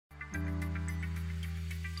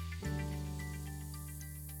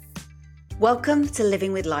Welcome to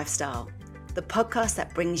Living with Lifestyle, the podcast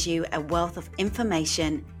that brings you a wealth of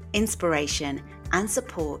information, inspiration, and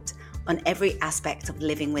support on every aspect of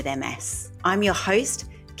living with MS. I'm your host,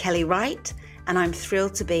 Kelly Wright, and I'm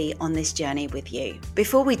thrilled to be on this journey with you.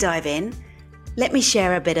 Before we dive in, let me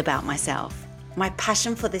share a bit about myself. My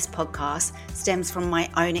passion for this podcast stems from my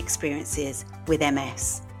own experiences with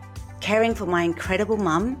MS, caring for my incredible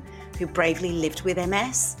mum who bravely lived with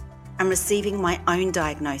MS, and receiving my own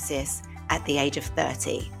diagnosis at the age of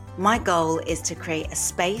 30. My goal is to create a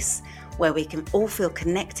space where we can all feel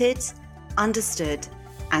connected, understood,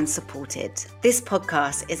 and supported. This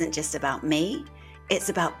podcast isn't just about me, it's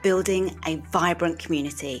about building a vibrant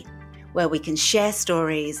community where we can share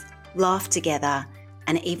stories, laugh together,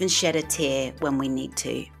 and even shed a tear when we need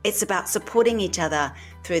to. It's about supporting each other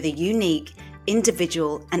through the unique,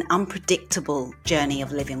 individual, and unpredictable journey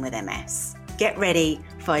of living with MS. Get ready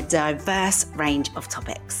for a diverse range of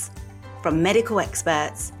topics, from medical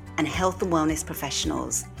experts and health and wellness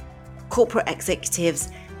professionals, corporate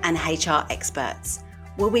executives and HR experts.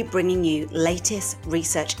 We'll be bringing you latest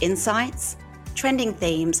research insights, trending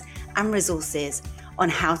themes, and resources on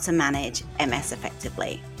how to manage MS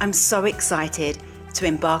effectively. I'm so excited to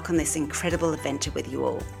embark on this incredible adventure with you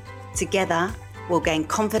all. Together, we'll gain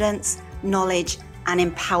confidence, knowledge, and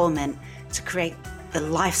empowerment to create the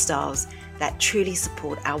lifestyles that truly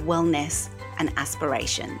support our wellness and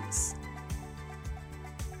aspirations.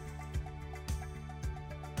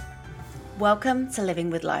 Welcome to Living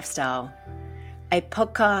with Lifestyle, a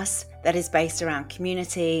podcast that is based around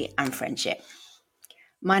community and friendship.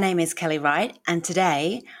 My name is Kelly Wright, and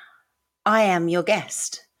today I am your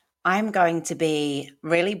guest. I'm going to be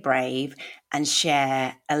really brave and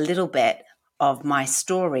share a little bit of my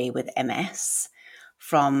story with MS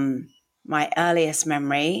from my earliest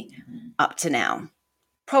memory up to now.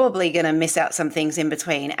 Probably going to miss out some things in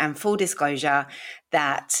between, and full disclosure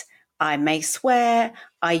that I may swear.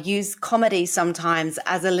 I use comedy sometimes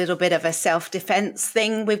as a little bit of a self-defense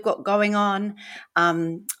thing we've got going on.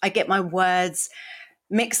 I get my words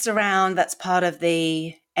mixed around. That's part of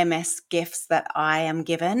the MS gifts that I am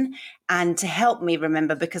given. And to help me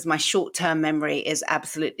remember, because my short-term memory is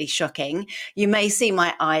absolutely shocking, you may see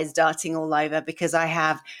my eyes darting all over because I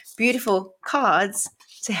have beautiful cards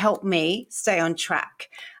to help me stay on track.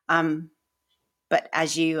 But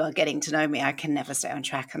as you are getting to know me, I can never stay on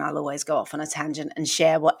track, and I'll always go off on a tangent and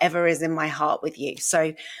share whatever is in my heart with you.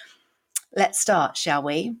 So let's start, shall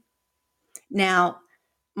we? Now,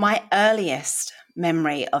 my earliest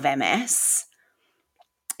memory of MS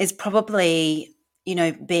is probably,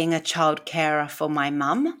 being a child carer for my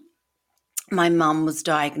mum. My mum was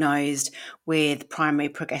diagnosed with primary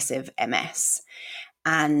progressive MS,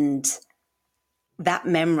 and that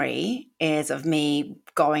memory is of me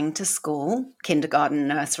going to school, kindergarten,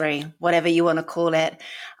 nursery, whatever you want to call it,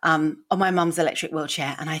 on my mum's electric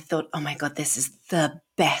wheelchair. And I thought, oh my God, this is the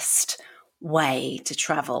best way to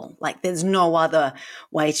travel. Like, there's no other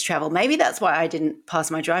way to travel. Maybe that's why I didn't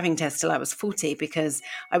pass my driving test till I was 40, because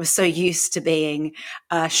I was so used to being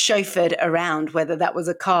chauffeured around, whether that was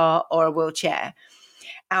a car or a wheelchair.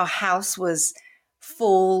 Our house was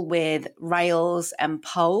full with rails and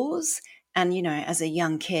poles. And, as a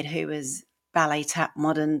young kid who was ballet, tap,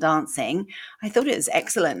 modern dancing, I thought it was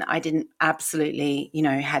excellent. I didn't absolutely,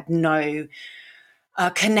 had no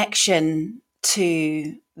connection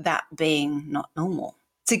to that being not normal.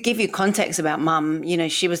 To give you context about mum,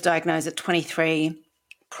 she was diagnosed at 23,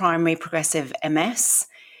 primary progressive MS.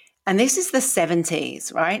 And this is the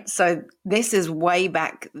 70s, right? So this is way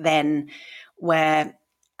back then, where,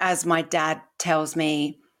 as my dad tells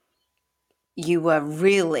me, you were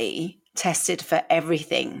really tested for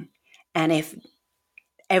everything. And if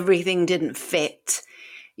everything didn't fit,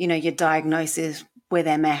 your diagnosis with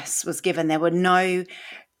MS was given. There were no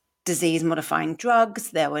disease-modifying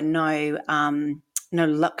drugs. There were no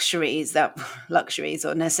luxuries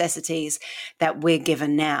or necessities that we're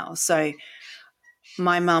given now. So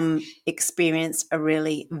my mum experienced a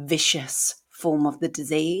really vicious form of the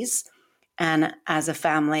disease. And as a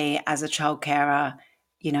family, as a child carer,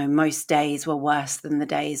 most days were worse than the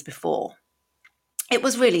days before. It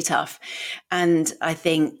was really tough. And I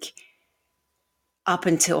think up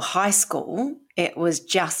until high school, it was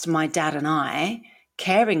just my dad and I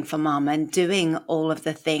caring for mum and doing all of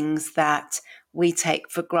the things that we take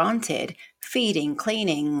for granted: feeding,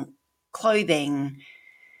 cleaning, clothing.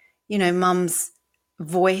 Mum's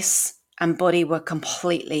voice and body were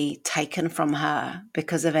completely taken from her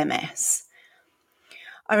because of MS.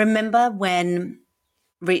 I remember when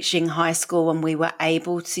reaching high school, and we were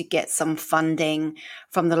able to get some funding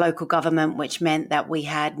from the local government, which meant that we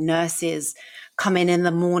had nurses come in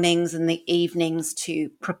the mornings and the evenings to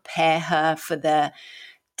prepare her for the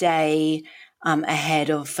day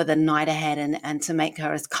ahead, or for the night ahead, and to make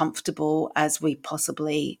her as comfortable as we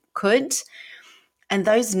possibly could. And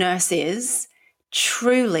those nurses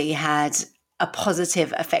truly had a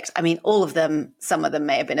positive effect. I mean, all of them, some of them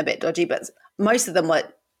may have been a bit dodgy, but most of them were,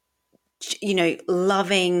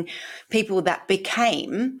 loving people that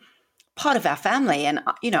became part of our family. And,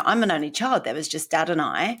 I'm an only child. There was just Dad and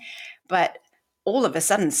I. But all of a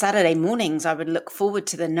sudden, Saturday mornings, I would look forward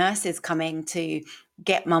to the nurses coming to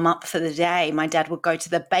get Mum up for the day. My dad would go to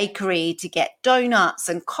the bakery to get donuts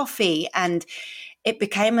and coffee, and it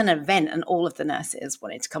became an event, and all of the nurses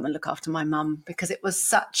wanted to come and look after my mum, because it was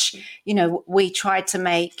such, we tried to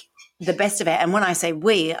make the best of it. And when I say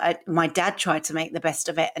we, my dad tried to make the best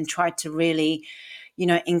of it and tried to really,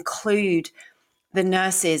 include the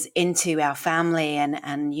nurses into our family,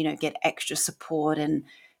 and get extra support. And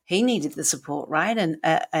he needed the support, right? And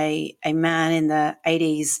a man in the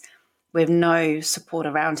 80s with no support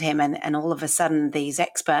around him, and all of a sudden these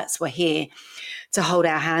experts were here to hold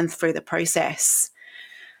our hand through the process.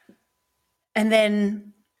 And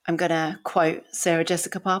then I'm going to quote Sarah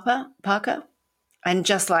Jessica Parker, and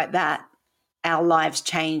just like that, our lives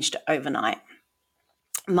changed overnight.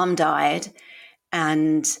 Mum died,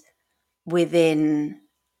 and within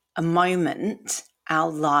a moment,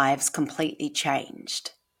 our lives completely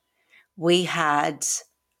changed. We had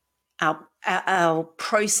our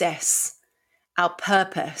process, our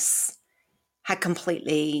purpose had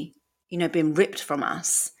completely, been ripped from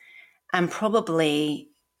us. And probably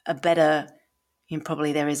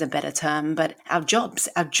there is a better term, but our jobs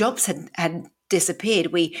had disappeared.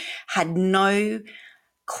 We had no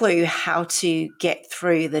clue how to get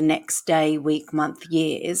through the next day, week, month,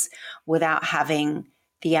 years without having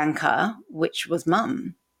the anchor, which was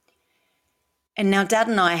Mum. And now Dad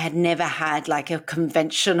and I had never had like a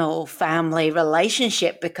conventional family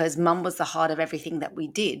relationship, because Mum was the heart of everything that we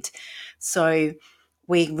did. So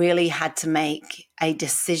we really had to make a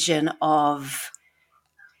decision of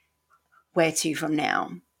where to from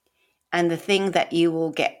now. And the thing that you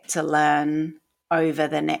will get to learn over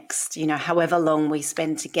the next, however long we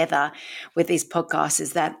spend together with these podcasts,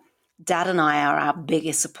 is that Dad and I are our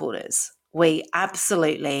biggest supporters. We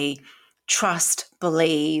absolutely trust,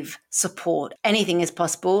 believe, support. Anything is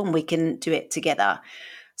possible, and we can do it together.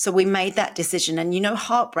 So we made that decision. And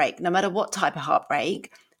heartbreak, no matter what type of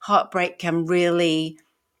heartbreak can really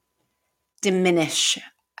diminish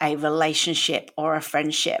a relationship or a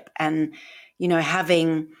friendship. And,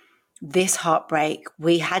 having this heartbreak,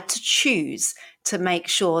 we had to choose to make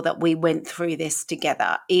sure that we went through this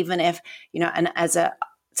together, even if, and as a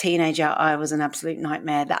teenager, I was an absolute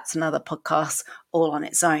nightmare. That's another podcast all on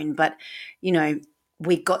its own. But,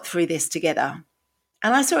 we got through this together.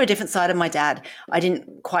 And I saw a different side of my dad. I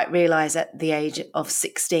didn't quite realize at the age of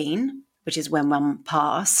 16, which is when Mum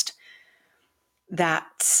passed,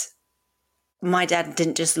 that my dad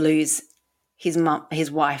didn't just lose his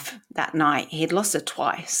wife that night. He had lost her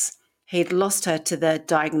twice. He had lost her to the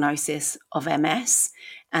diagnosis of MS,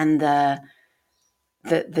 and the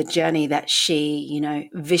journey that she,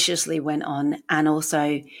 viciously went on. And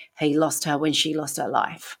also he lost her when she lost her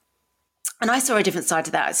life. And I saw a different side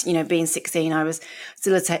to that. Being 16, I was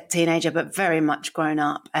still a teenager, but very much grown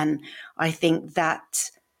up. And I think that,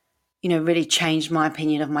 really changed my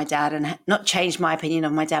opinion of my dad, and not changed my opinion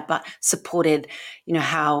of my dad, but supported,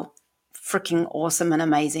 how freaking awesome and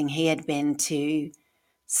amazing he had been to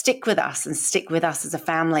stick with us as a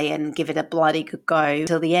family and give it a bloody good go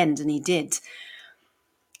till the end. And he did.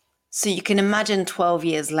 So you can imagine 12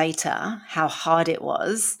 years later how hard it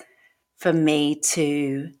was for me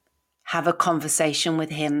to have a conversation with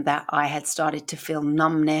him, that I had started to feel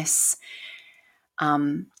numbness,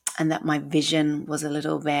 and that my vision was a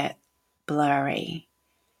little bit blurry.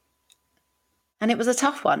 And it was a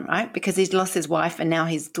tough one, right? Because he'd lost his wife, and now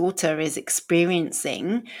his daughter is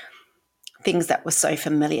experiencing things that were so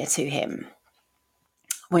familiar to him.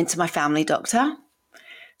 Went to my family doctor,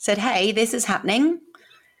 said, hey, this is happening.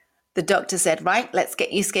 The doctor said, right, let's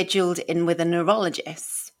get you scheduled in with a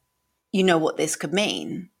neurologist. You know what this could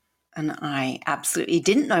mean. And I absolutely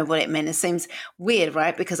didn't know what it meant. It seems weird,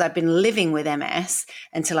 right? Because I've been living with MS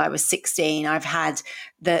until I was 16. I've had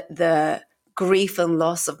the grief and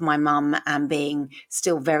loss of my mum, and being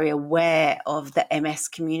still very aware of the MS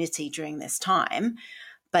community during this time.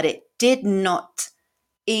 But it did not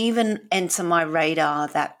even enter my radar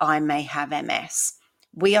that I may have MS.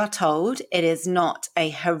 We are told it is not a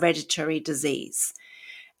hereditary disease.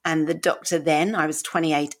 And the doctor then, I was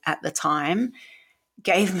 28 at the time,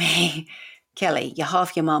 gave me, Kelly, you're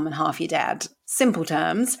half your mum and half your dad. Simple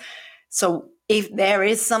terms. So if there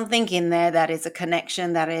is something in there that is a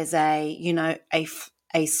connection, that is a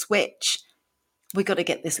switch, we got to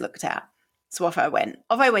get this looked at. So off I went.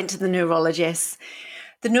 Off I went to the neurologist.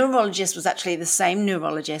 The neurologist was actually the same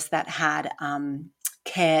neurologist that had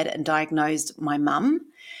cared and diagnosed my mum.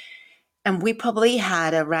 And we probably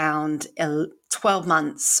had around 12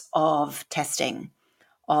 months of testing,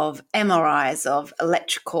 of MRIs, of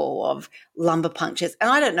electrical, of lumbar punctures.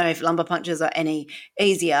 And I don't know if lumbar punctures are any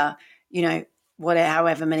easier,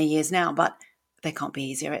 however many years now, but they can't be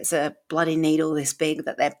easier. It's a bloody needle this big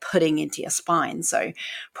that they're putting into your spine. So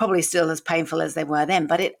probably still as painful as they were then,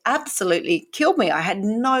 but it absolutely killed me. I had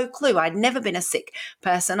no clue. I'd never been a sick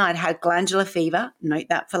person. I'd had glandular fever. Note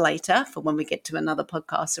that for later, for when we get to another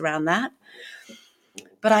podcast around that.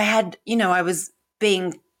 But I had, I was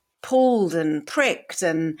being pulled and pricked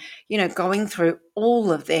and, going through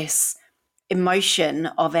all of this emotion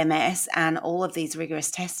of MS and all of these rigorous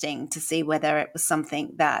testing to see whether it was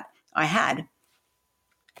something that I had.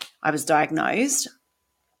 I was diagnosed.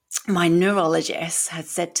 My neurologist had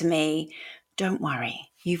said to me, don't worry,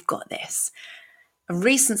 you've got this. A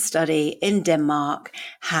recent study in Denmark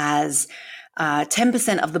has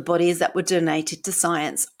 10% of the bodies that were donated to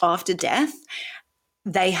science after death,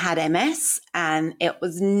 they had MS, and it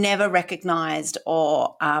was never recognized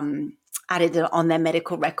or added on their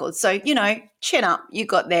medical records. So, chin up, you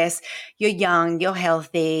got this, you're young, you're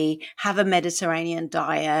healthy, have a Mediterranean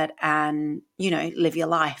diet and, live your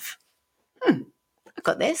life. I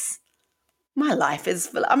got this. My life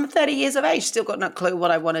I'm 30 years of age, still got no clue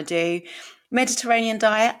what I want to do. Mediterranean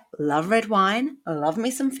diet, love red wine, love me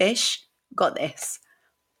some fish, got this.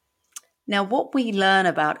 Now, what we learn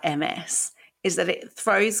about MS is that it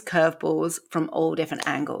throws curveballs from all different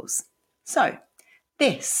angles. So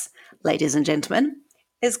this, ladies and gentlemen,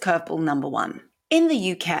 is curveball number one. In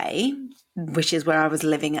the UK, which is where I was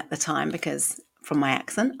living at the time, because from my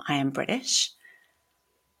accent, I am British,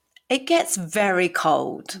 it gets very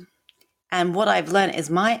cold. And what I've learned is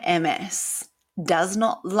my MS does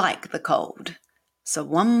not like the cold. So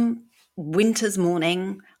one winter's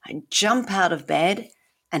morning, I jump out of bed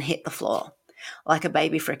and hit the floor like a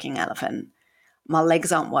baby freaking elephant. My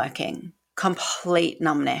legs aren't working, complete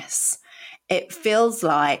numbness. It feels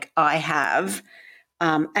like I have,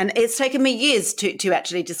 and it's taken me years to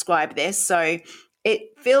actually describe this. So it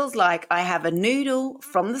feels like I have a noodle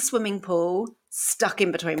from the swimming pool stuck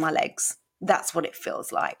in between my legs. That's what it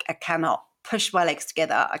feels like. I cannot push my legs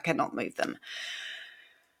together. I cannot move them.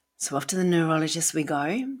 So off to the neurologist we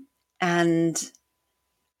go, and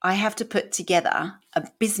I have to put together a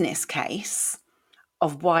business case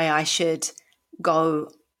of why I should go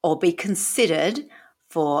or be considered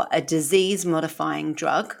for a disease-modifying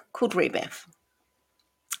drug called Rebif.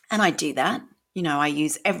 And I do that. I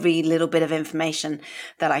use every little bit of information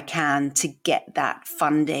that I can to get that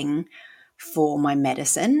funding for my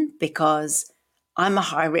medicine because I'm a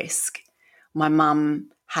high risk. My mum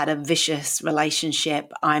had a vicious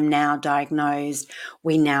relationship. I'm now diagnosed.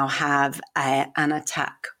 We now have an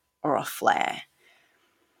attack or a flare.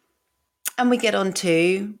 And we get on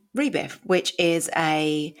to Rebif, which is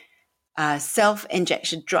a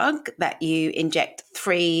self-injection drug that you inject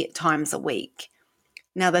 3 times a week.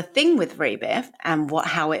 Now, the thing with Rebif and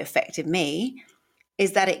how it affected me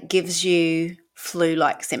is that it gives you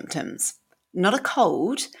flu-like symptoms. Not a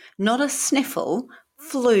cold, not a sniffle,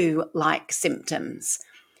 flu-like symptoms.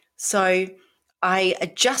 So I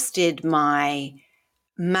adjusted my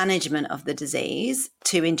management of the disease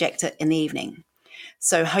to inject it in the evening.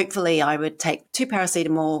 So hopefully I would take 2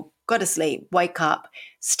 paracetamol, go to sleep, wake up,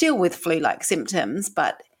 still with flu-like symptoms,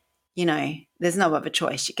 but, there's no other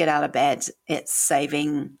choice. You get out of bed, it's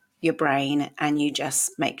saving your brain, and you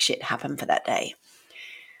just make shit happen for that day.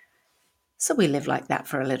 So we live like that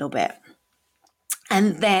for a little bit.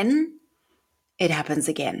 And then it happens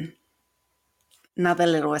again. Another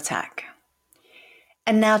little attack.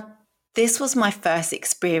 And now this was my first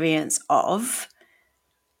experience of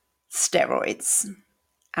steroids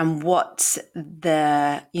and what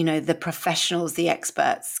the professionals, the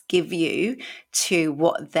experts give you to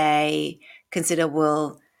what they consider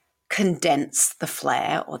will condense the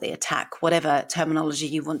flare or the attack, whatever terminology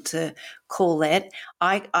you want to call it.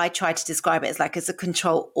 I try to describe it as like it's a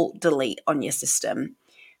Control-Alt-Delete on your system.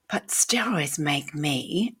 But steroids make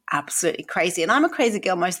me absolutely crazy. And I'm a crazy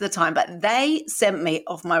girl most of the time, but they sent me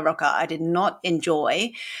off my rocker. I did not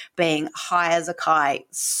enjoy being high as a kite,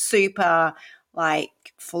 super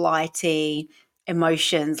flighty,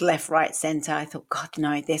 emotions, left, right, center. I thought, God,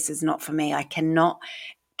 no, this is not for me. I cannot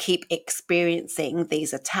keep experiencing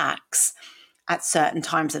these attacks at certain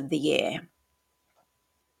times of the year.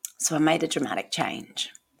 So I made a dramatic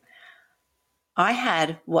change. I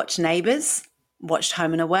had watched Neighbours, watched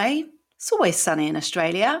Home and Away. It's always sunny in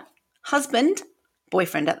Australia. Husband,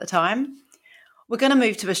 boyfriend at the time, we're going to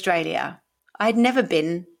move to Australia. I'd never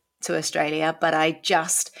been to Australia, but I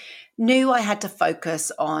just knew I had to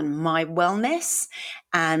focus on my wellness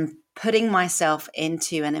and putting myself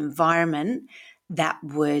into an environment that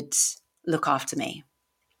would look after me.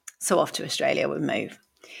 So off to Australia we move.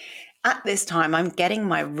 At this time, I'm getting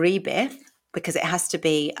my rebif because it has to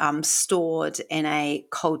be stored in a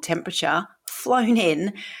cold temperature, flown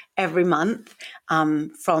in every month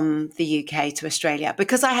from the UK to Australia,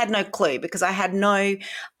 because I had no clue, because I had no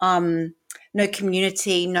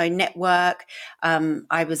community, no network.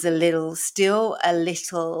 I was still a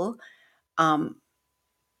little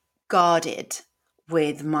guarded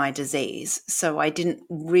with my disease. So I didn't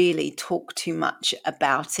really talk too much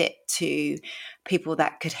about it to people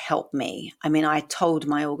that could help me. I mean, I told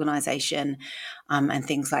my organization and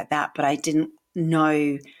things like that, but I didn't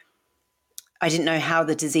know how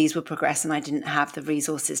the disease would progress, and I didn't have the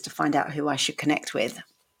resources to find out who I should connect with.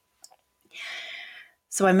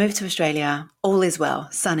 So I moved to Australia. All is well.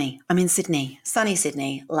 Sunny. I'm in Sydney. Sunny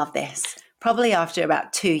Sydney. Love this. Probably after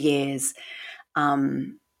about 2 years,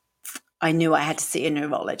 I knew I had to see a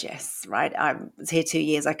neurologist, right? I was here 2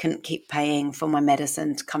 years. I couldn't keep paying for my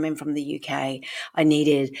medicine to come in from the UK. I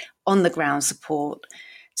needed on-the-ground support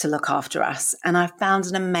to look after us. And I found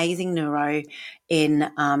an amazing neuro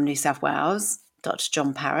in New South Wales, Dr.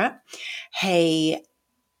 John Parrott. He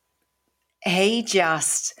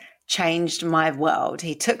just changed my world.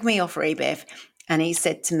 He took me off rebif and he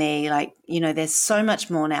said to me, like, there's so much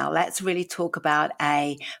more now. Let's really talk about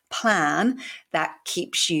a plan that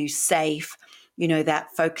keeps you safe, that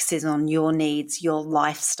focuses on your needs, your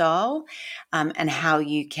lifestyle, and how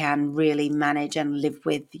you can really manage and live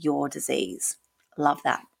with your disease. Love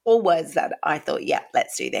that. All words that I thought, yeah,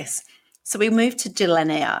 let's do this. So we moved to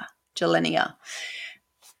Gilenya.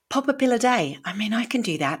 Pop a pill a day. I mean, I can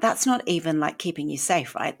do that. That's not even like keeping you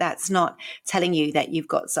safe, right? That's not telling you that you've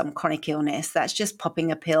got some chronic illness. That's just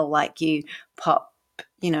popping a pill like you pop,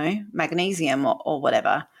 magnesium or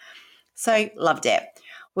whatever. So loved it.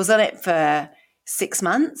 Was on it for 6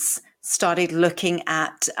 months. Started looking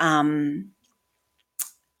at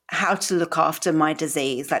how to look after my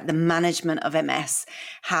disease, like the management of MS,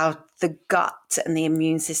 how the gut and the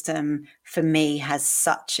immune system for me has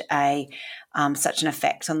such an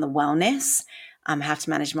effect on the wellness, how to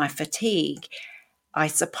manage my fatigue. I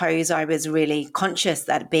suppose I was really conscious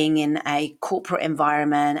that being in a corporate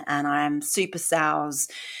environment, and I'm super sales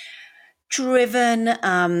driven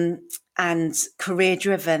and career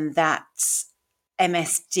driven, that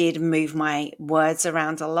MS did move my words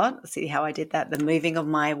around a lot. See how I did that? The moving of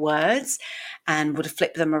my words, and would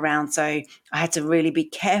flip them around. So I had to really be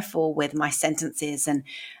careful with my sentences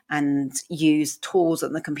and use tools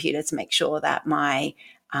on the computer to make sure that my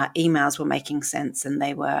emails were making sense and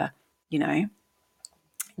they were,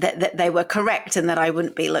 that they were correct, and that I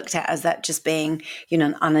wouldn't be looked at as that just being,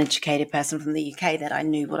 an uneducated person from the UK, that I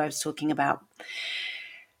knew what I was talking about.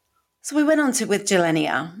 So we went on with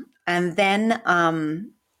Gilenya. And then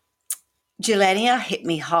Gilenya hit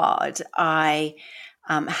me hard. I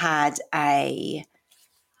had an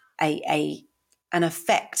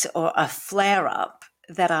effect or a flare-up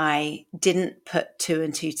that I didn't put 2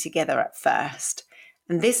 and 2 together at first.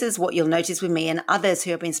 And this is what you'll notice with me and others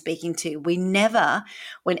who I've been speaking to. We never,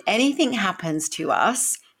 when anything happens to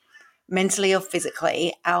us, mentally or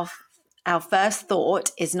physically, our first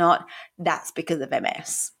thought is not, that's because of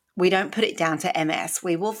MS. We don't put it down to MS.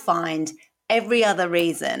 We will find every other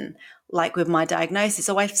reason, like with my diagnosis.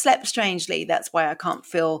 So I've slept strangely. That's why I can't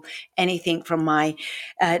feel anything from my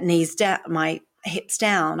knees down, my hips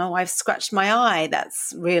down. Oh, I've scratched my eye.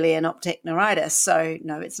 That's really an optic neuritis. So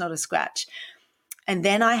no, it's not a scratch. And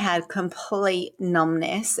then I had complete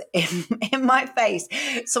numbness in my face.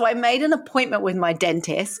 So I made an appointment with my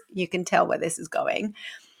dentist. You can tell where this is going.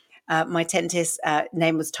 My dentist's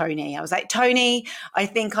name was Tony. I was like, Tony, I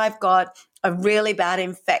think I've got a really bad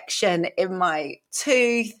infection in my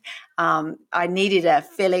tooth. I needed a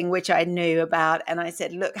filling, which I knew about. And I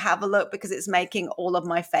said, look, have a look, because it's making all of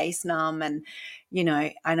my face numb. And,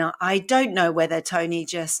 I don't know whether Tony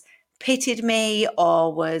just pitied me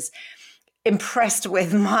or was impressed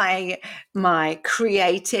with my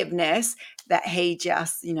creativeness, that he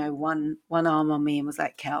just, one arm on me and was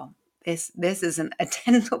like, Kel, this isn't a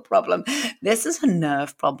dental problem. This is a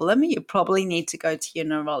nerve problem. You probably need to go to your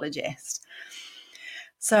neurologist.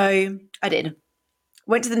 So I did.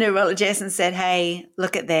 went to the neurologist and said, hey,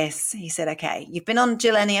 look at this. He said, okay, you've been on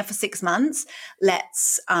Gilenya for 6 months.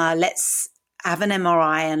 Let's have an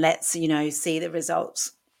MRI and let's, see the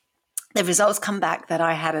results. The results come back that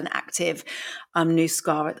I had an active new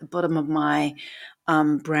scar at the bottom of my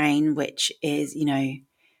brain, which is,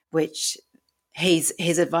 which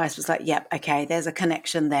his advice was like, yep, okay, there's a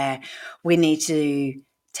connection there. We need to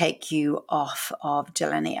take you off of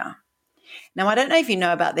Gilenya. Now, I don't know if you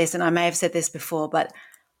know about this, and I may have said this before, but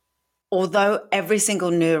although every single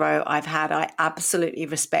neuro I've had, I absolutely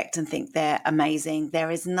respect and think they're amazing, there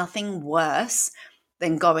is nothing worse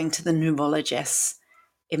than going to the neurologist,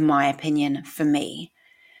 in my opinion, for me,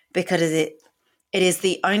 because it is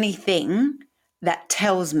the only thing that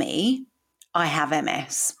tells me I have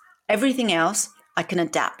MS. Everything else I can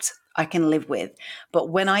adapt, I can live with. But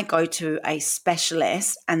when I go to a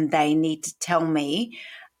specialist and they need to tell me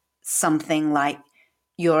something like,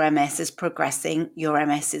 your MS is progressing, your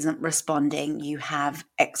MS isn't responding, you have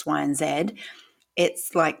X, Y, and Z,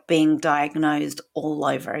 it's like being diagnosed all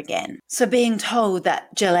over again. So being told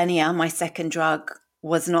that Gilenya, my second drug,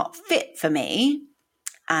 was not fit for me,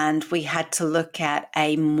 and we had to look at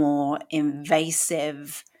a more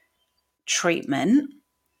invasive treatment,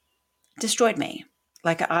 destroyed me.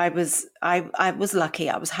 Like I was lucky.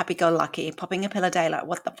 I was happy-go-lucky, popping a pill a day. Like,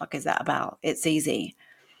 what the fuck is that about? It's easy.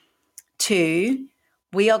 2,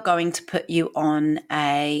 we are going to put you on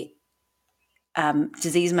a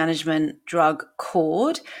disease management drug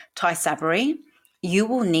called Tysabri. You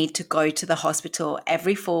will need to go to the hospital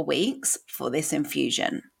every 4 weeks for this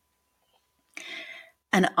infusion.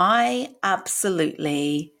 And I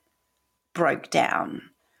absolutely broke down.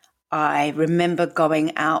 I remember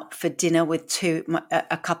going out for dinner with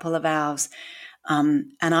a couple of ours,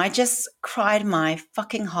 and I just cried my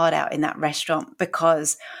fucking heart out in that restaurant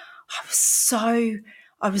because I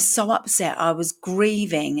was so upset. I was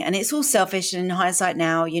grieving, and it's all selfish. And in hindsight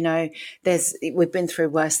now, we've been through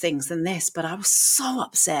worse things than this, but I was so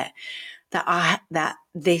upset that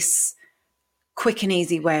this quick and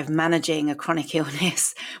easy way of managing a chronic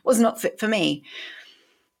illness was not fit for me.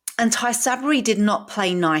 And Tysabri did not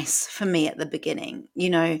play nice for me at the beginning.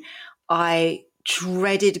 I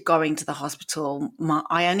dreaded going to the hospital.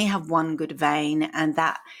 I only have one good vein, and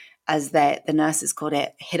that, as the nurses called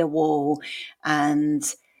it, hit a wall. And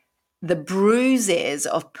the bruises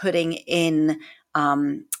of putting in,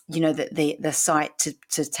 the site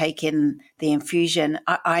to take in the infusion,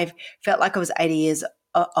 I felt like I was 80 years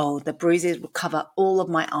old. The bruises would cover all of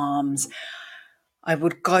my arms. I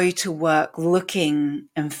would go to work looking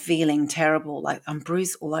and feeling terrible, like I'm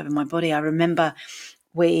bruised all over my body. I remember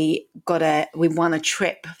we won a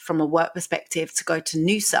trip from a work perspective to go to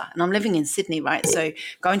Noosa, and I'm living in Sydney, right? So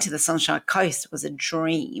going to the Sunshine Coast was a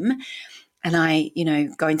dream. And I,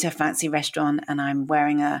 go into a fancy restaurant and I'm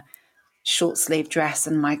wearing a short sleeve dress,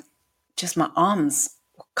 and my arms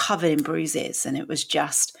were covered in bruises. And it was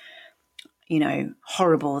just,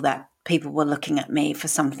 horrible that people were looking at me for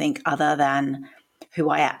something other than who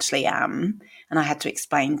I actually am. And I had to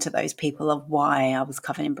explain to those people of why I was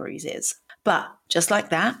covered in bruises. But just like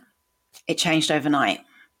that, it changed overnight.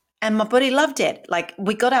 And my body loved it. Like,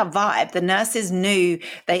 we got our vibe. The nurses knew,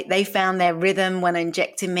 they found their rhythm when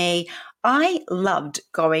injecting me. I loved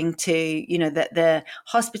going to, the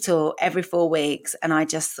hospital every 4 weeks. And I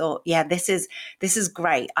just thought, yeah, this is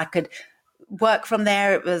great. I could work from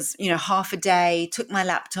there. It was, half a day, took my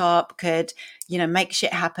laptop, could, make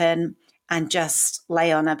shit happen and just lay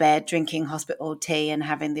on a bed drinking hospital tea and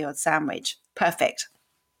having the odd sandwich. Perfect.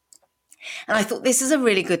 And I thought this is a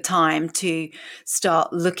really good time to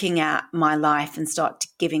start looking at my life and start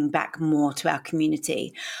giving back more to our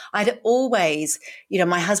community. I'd always,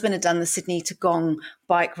 my husband had done the Sydney to Gong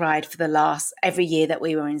bike ride for every year that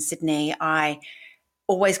we were in Sydney. I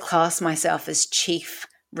always classed myself as chief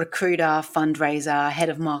recruiter, fundraiser, head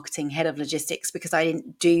of marketing, head of logistics, because I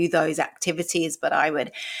didn't do those activities, but I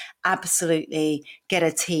would absolutely get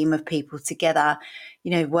a team of people together,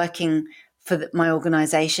 working for my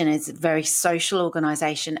organization is a very social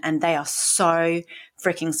organization, and they are so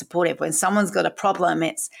freaking supportive. When someone's got a problem,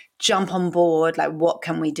 it's jump on board, like, what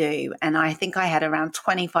can we do? And I think I had around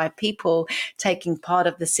 25 people taking part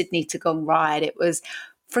of the Sydney to Gong ride. It was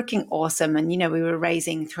freaking awesome. And, we were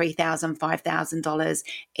raising $3,000, $5,000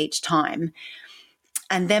 each time.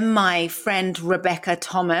 And then my friend Rebecca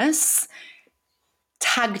Thomas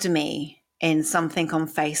tagged me in something on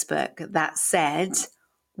Facebook that said,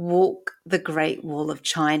 walk the Great Wall of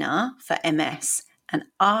China for MS. And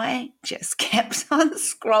I just kept on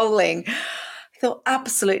scrolling. I thought,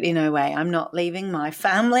 absolutely no way. I'm not leaving my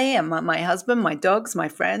family and my husband, my dogs, my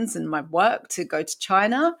friends, and my work to go to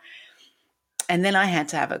China. And then I had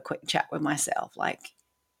to have a quick chat with myself, like,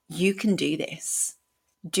 you can do this.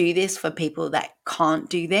 Do this for people that can't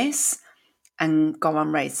do this and go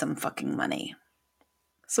and raise some fucking money.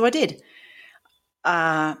 So I did.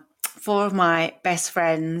 Four of my best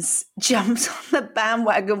friends jumped on the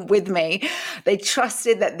bandwagon with me. They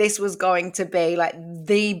trusted that this was going to be like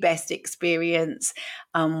the best experience.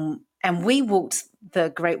 And we walked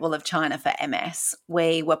the Great Wall of China for MS.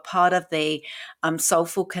 We were part of the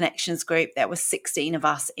Soulful Connections group. There were 16 of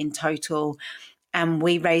us in total. And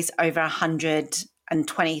we raised over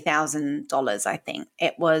 $120,000, I think.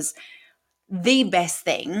 It was the best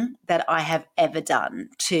thing that I have ever done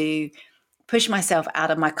to push myself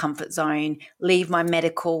out of my comfort zone, leave my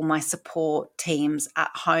medical, my support teams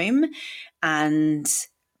at home, and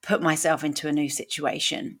put myself into a new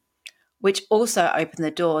situation, which also opened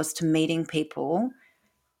the doors to meeting people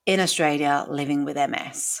in Australia living with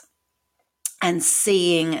MS and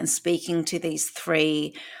seeing and speaking to these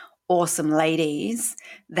three awesome ladies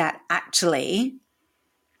that actually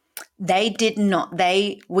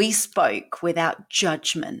we spoke without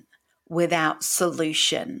judgment, without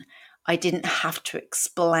solution. I didn't have to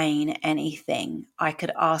explain anything. I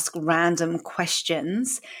could ask random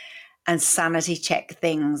questions and sanity check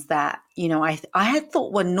things that, I had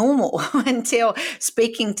thought were normal until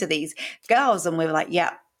speaking to these girls, and we were like,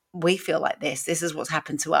 yeah, we feel like this. This is what's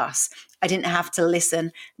happened to us. I didn't have to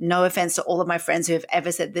listen. No offense to all of my friends who have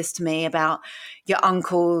ever said this to me about your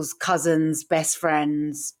uncles, cousins, best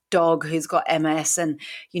friends, dog who's got MS. And,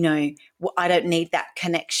 I don't need that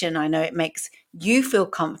connection. I know it makes you feel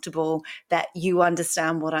comfortable that you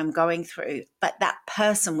understand what I'm going through. But that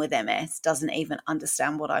person with MS doesn't even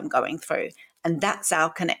understand what I'm going through. And that's our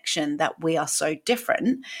connection, that we are so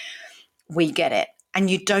different. We get it. And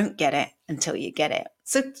you don't get it until you get it.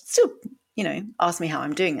 So still, ask me how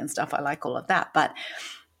I'm doing and stuff. I like all of that. But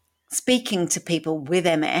speaking to people with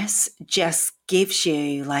MS just gives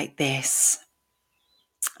you like this,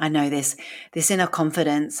 I know this inner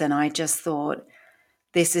confidence. And I just thought,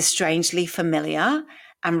 this is strangely familiar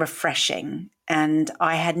and refreshing. And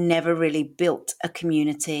I had never really built a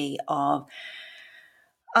community of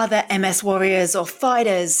other MS warriors or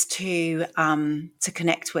fighters to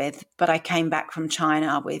connect with. But I came back from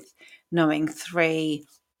China with knowing three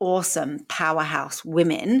awesome powerhouse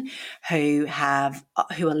women who are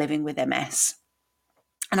living with MS.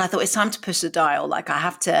 And I thought, it's time to push the dial. Like, I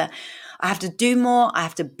have to do more. I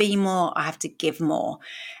have to be more. I have to give more.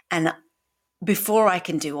 And before I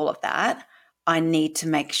can do all of that, I need to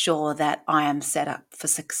make sure that I am set up for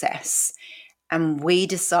success. And we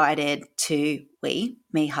decided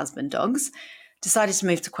me, husband, dogs, decided to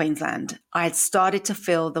move to Queensland. I had started to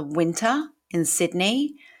feel the winter in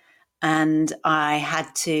Sydney, and I had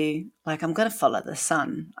to, I'm going to follow the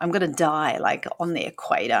sun. I'm going to die on the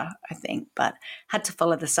equator, I think, but had to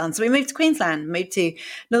follow the sun. So we moved to Queensland, moved to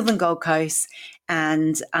Northern Gold Coast.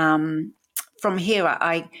 And from here,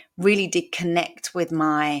 I really did connect with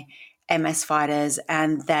my MS fighters,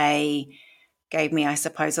 and they gave me, I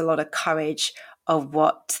suppose, a lot of courage of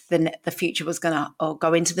what the future was going to, or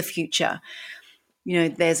go into the future.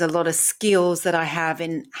 There's a lot of skills that I have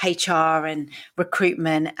in HR and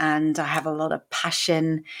recruitment, and I have a lot of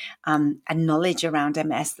passion and knowledge around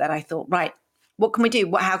MS that I thought, right, what can we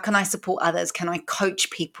do? How can I support others? Can I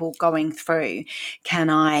coach people going through?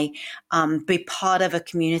 Can I be part of a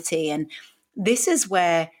community? And this is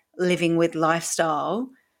where Living with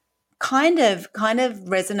Lifestyle kind of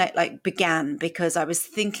began, because I was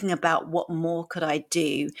thinking about what more could I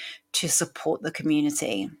do to support the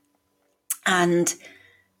community. And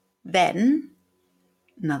then,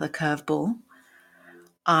 another curveball,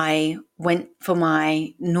 I went for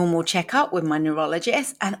my normal checkup with my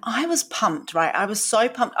neurologist, and I was pumped, right? I was so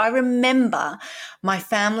pumped. I remember my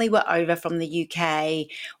family were over from the UK.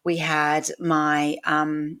 We had my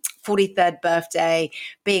 43rd birthday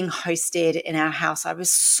being hosted in our house. I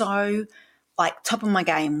was so top of my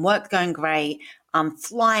game, work going great. I'm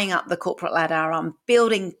flying up the corporate ladder. I'm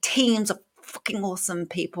building teams of fucking awesome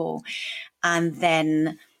people. And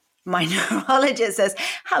then my neurologist says,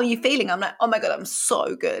 how are you feeling? I'm like, oh my God, I'm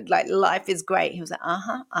so good. Life is great. He was like,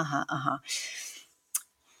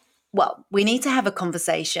 Well, we need to have a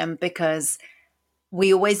conversation, because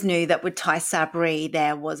we always knew that with Tysabri,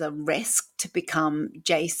 there was a risk to become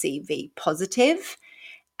JCV positive.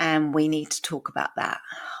 And we need to talk about that.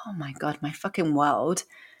 Oh my God, my fucking world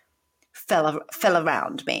fell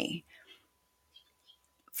around me.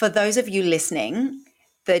 For those of you listening,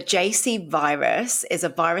 the JC virus is a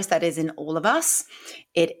virus that is in all of us.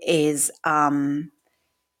 It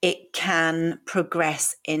can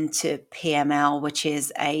progress into PML, which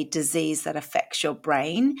is a disease that affects your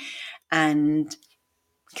brain. and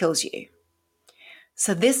kills you.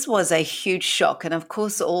 So this was a huge shock. And of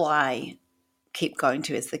course, all I keep going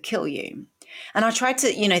to is the kill you. And I tried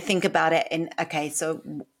to, think about it in, okay, so,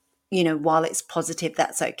 while it's positive,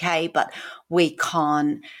 that's okay, but we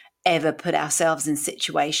can't ever put ourselves in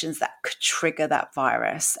situations that could trigger that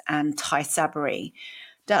virus. And Tysabri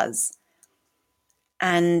does.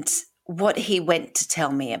 And what he went to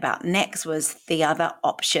tell me about next was the other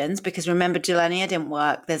options, because remember, Gilenya didn't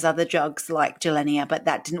work. There's other drugs like Gilenya, but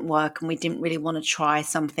that didn't work. And we didn't really want to try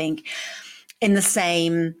something in the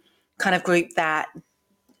same kind of group that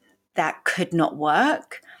could not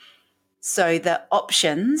work. So the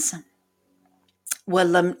options were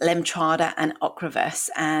Lemtrada and Ocrevus.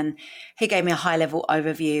 And he gave me a high-level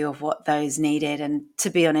overview of what those needed. And to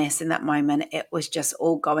be honest, in that moment, it was just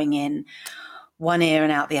all going in one ear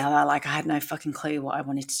and out the other. Like, I had no fucking clue what I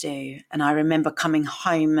wanted to do. And I remember coming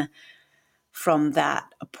home from that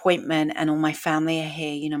appointment and all my family are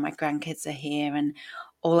here, my grandkids are here and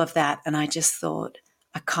all of that. And I just thought,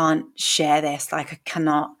 I can't share this. Like, I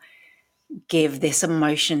cannot give this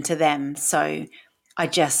emotion to them. So I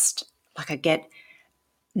just, I get,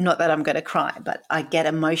 not that I'm going to cry, but I get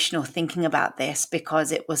emotional thinking about this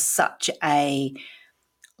because it was such a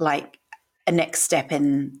next step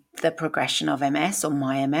in the progression of MS or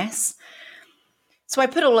my MS. So I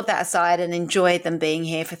put all of that aside and enjoyed them being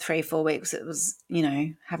here for 3-4 weeks. It was,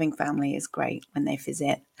 having family is great when they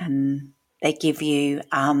visit, and they give you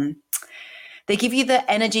the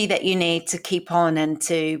energy that you need to keep on and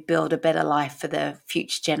to build a better life for the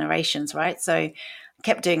future generations, right? So I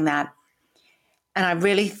kept doing that. And I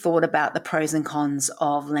really thought about the pros and cons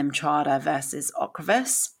of Lemtrada versus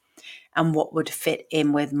Ocrevus and what would fit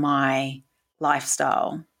in with my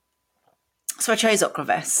lifestyle. So I chose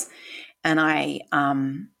Ocrevus, and I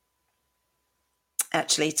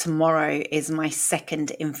actually tomorrow is my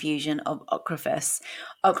second infusion of Ocrevus.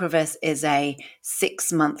 Ocrevus is a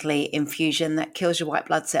 6-monthly infusion that kills your white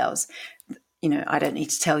blood cells. I don't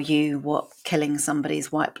need to tell you what killing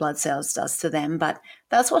somebody's white blood cells does to them, but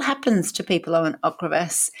that's what happens to people on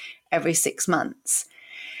Ocrevus every 6 months.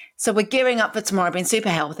 So we're gearing up for tomorrow. I've been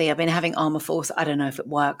super healthy. I've been having Armour Force. I don't know if it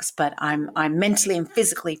works, but I'm mentally and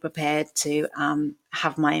physically prepared to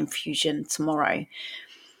have my infusion tomorrow.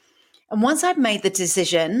 And once I've made the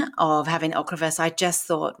decision of having Ocrevus, I just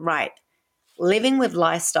thought, right, Living with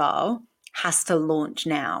Lifestyle has to launch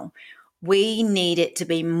now. We need it to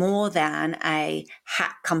be more than a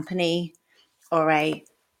hat company or I'm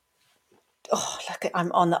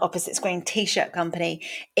on the opposite screen, t-shirt company.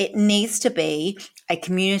 It needs to be a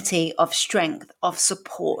community of strength, of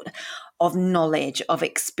support, of knowledge, of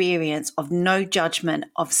experience, of no judgment,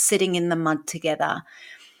 of sitting in the mud together.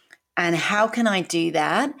 And how can I do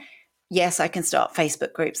that? Yes, I can start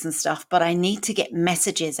Facebook groups and stuff, but I need to get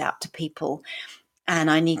messages out to people,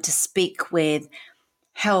 and I need to speak with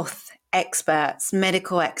health experts,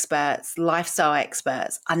 medical experts, lifestyle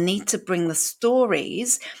experts. I need to bring the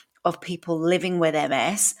stories of people living with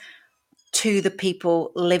MS to the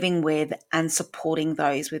people living with and supporting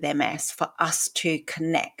those with MS for us to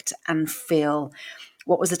connect and feel,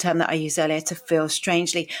 what was the term that I used earlier, to feel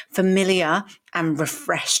strangely familiar and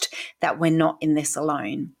refreshed that we're not in this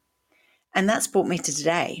alone. And that's brought me to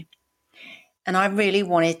today. And I really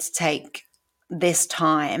wanted to take this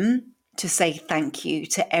time to say thank you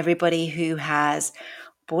to everybody who has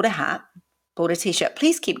bought a hat, bought a t-shirt.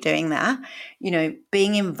 Please keep doing that.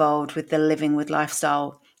 Being involved with the Living with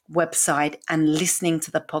Lifestyle website and listening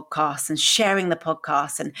to the podcast and sharing the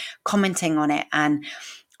podcast and commenting on it and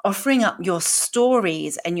offering up your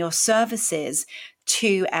stories and your services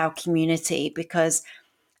to our community, because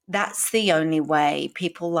that's the only way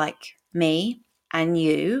people like me and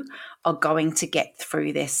you are going to get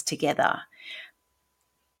through this together.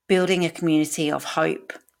 Building a community of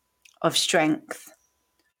hope, of strength,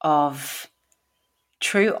 of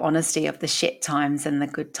true honesty of the shit times and the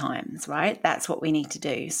good times, right? That's what we need to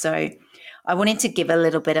do. So I wanted to give a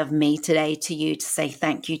little bit of me today to you to say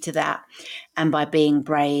thank you to that. And by being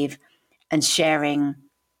brave and sharing,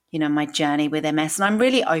 my journey with MS. And I'm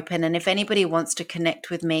really open. And if anybody wants to connect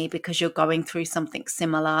with me because you're going through something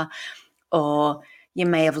similar, or you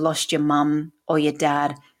may have lost your mum or your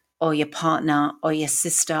dad or your partner or your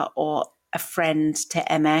sister or a friend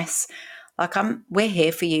to MS, we're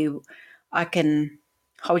here for you. I can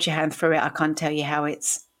hold your hand through it. I can't tell you how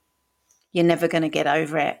you're never going to get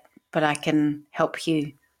over it, but I can help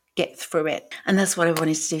you get through it. And that's what I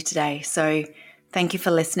wanted to do today. So thank you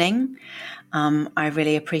for listening. I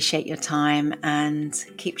really appreciate your time, and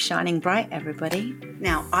keep shining bright, everybody.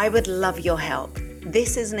 Now, I would love your help.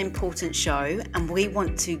 This is an important show, and we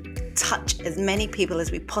want to touch as many people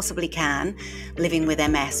as we possibly can living with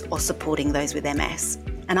MS or supporting those with MS.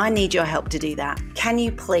 And I need your help to do that. Can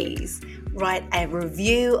you please write a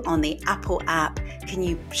review on the Apple app? Can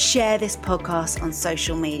you share this podcast on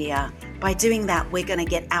social media? By doing that, we're going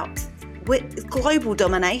to get out with global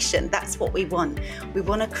domination. That's what we want. We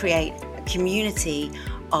want to create a community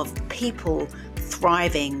of people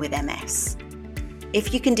thriving with MS.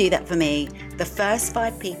 If you can do that for me, the first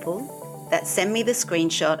 5 people that send me the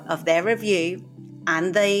screenshot of their review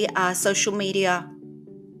and the social media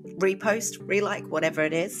repost, relike, whatever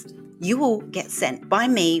it is, you will get sent by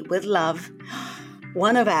me with love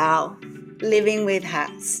one of our Living With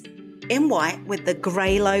hats in white with the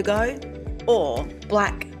grey logo or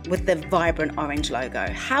black with the vibrant orange logo.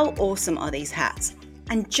 How awesome are these hats?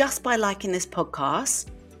 And just by liking this podcast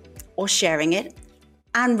or sharing it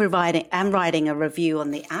and writing a review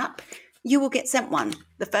on the app, you will get sent one.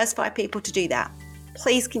 The first 5 people to do that.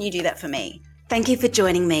 Please, can you do that for me? Thank you for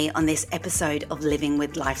joining me on this episode of Living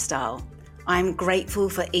With Lifestyle. I'm grateful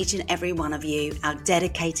for each and every one of you, our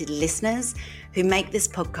dedicated listeners who make this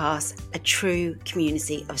podcast a true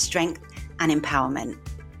community of strength and empowerment.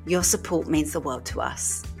 Your support means the world to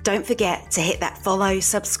us. Don't forget to hit that follow,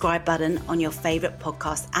 subscribe button on your favorite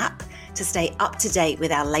podcast app to stay up to date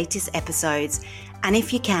with our latest episodes. And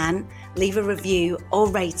if you can, leave a review or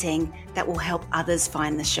rating that will help others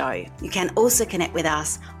find the show. You can also connect with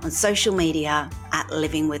us on social media at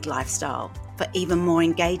Living With Lifestyle for even more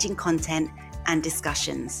engaging content and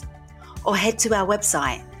discussions. Or head to our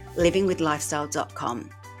website, livingwithlifestyle.com.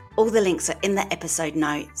 All the links are in the episode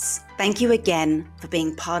notes. Thank you again for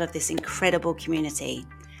being part of this incredible community.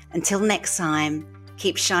 Until next time,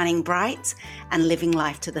 keep shining bright and living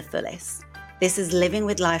life to the fullest. This is Living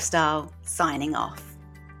With Lifestyle, signing off.